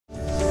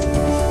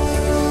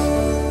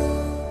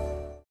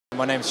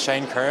My name's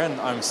Shane Curran,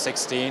 I'm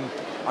 16,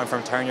 I'm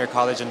from Turner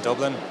College in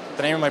Dublin.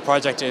 The name of my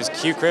project is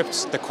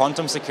qCrypt, the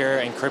quantum secure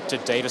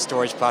encrypted data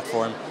storage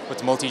platform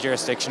with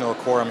multi-jurisdictional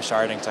quorum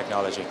sharding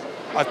technology.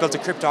 I've built a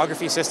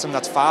cryptography system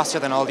that's faster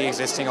than all the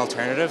existing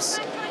alternatives.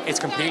 It's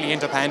completely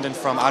independent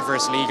from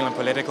adverse legal and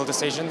political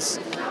decisions,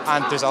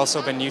 and there's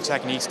also been new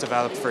techniques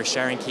developed for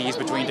sharing keys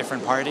between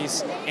different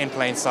parties in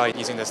plain sight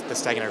using the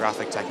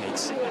steganographic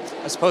techniques.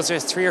 I suppose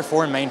there's 3 or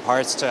 4 main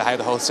parts to how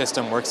the whole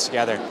system works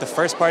together. The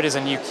first part is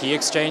a new key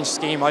exchange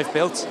scheme I've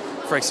built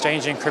for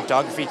exchanging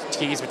cryptography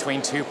keys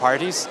between 2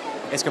 parties.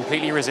 It's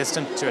completely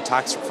resistant to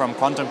attacks from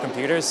quantum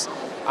computers,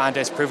 and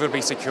is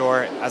provably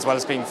secure, as well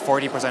as being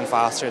 40%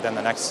 faster than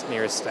the next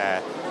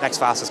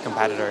fastest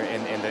competitor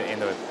in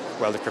the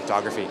world of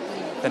cryptography.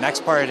 The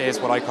next part is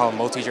what I call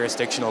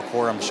multi-jurisdictional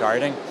quorum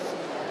sharding.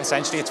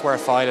 Essentially, it's where a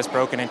file is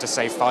broken into,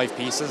 say, 5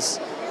 pieces,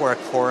 where a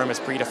quorum is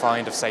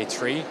predefined of, say,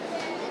 3.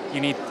 You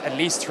need at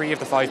least 3 of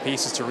the 5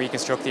 pieces to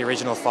reconstruct the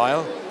original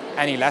file.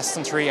 Any less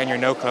than 3 and you're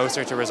no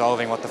closer to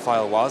resolving what the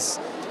file was.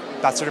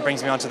 That sort of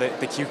brings me on to the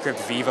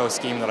qCrypt Vivo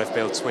scheme that I've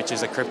built, which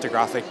is a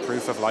cryptographic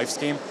proof of life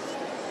scheme.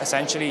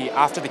 Essentially,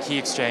 after the key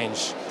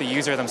exchange, the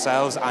user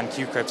themselves and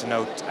qCrypt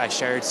note a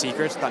shared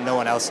secret that no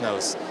one else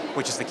knows,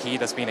 which is the key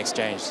that's been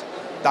exchanged.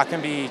 That can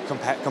be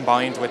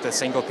combined with a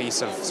single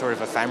piece of sort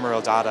of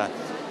ephemeral data,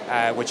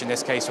 which in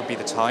this case would be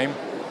the time.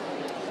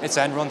 It's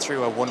then run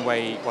through a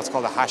one-way, what's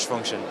called a hash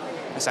function,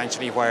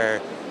 essentially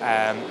where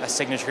a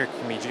signature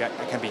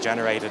can be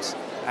generated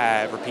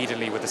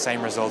repeatedly with the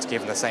same result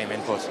given the same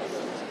input.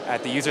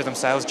 The user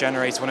themselves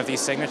generates one of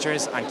these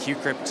signatures, and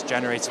qCrypt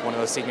generates one of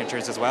those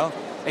signatures as well.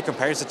 It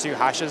compares the 2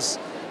 hashes,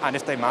 and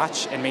if they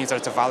match, it means that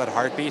it's a valid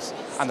heartbeat,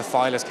 and the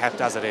file is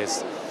kept as it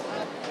is.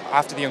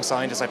 After the young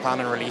scientist, I plan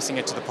on releasing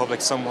it to the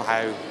public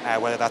somehow,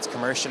 whether that's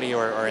commercially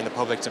or in the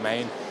public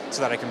domain,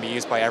 so that it can be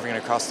used by everyone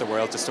across the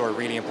world to store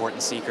really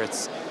important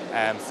secrets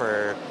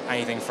for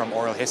anything from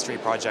oral history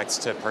projects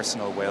to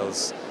personal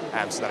wills,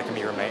 so that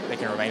they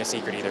can remain a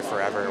secret either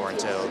forever or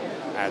until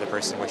the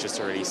person wishes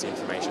to release the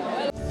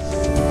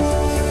information.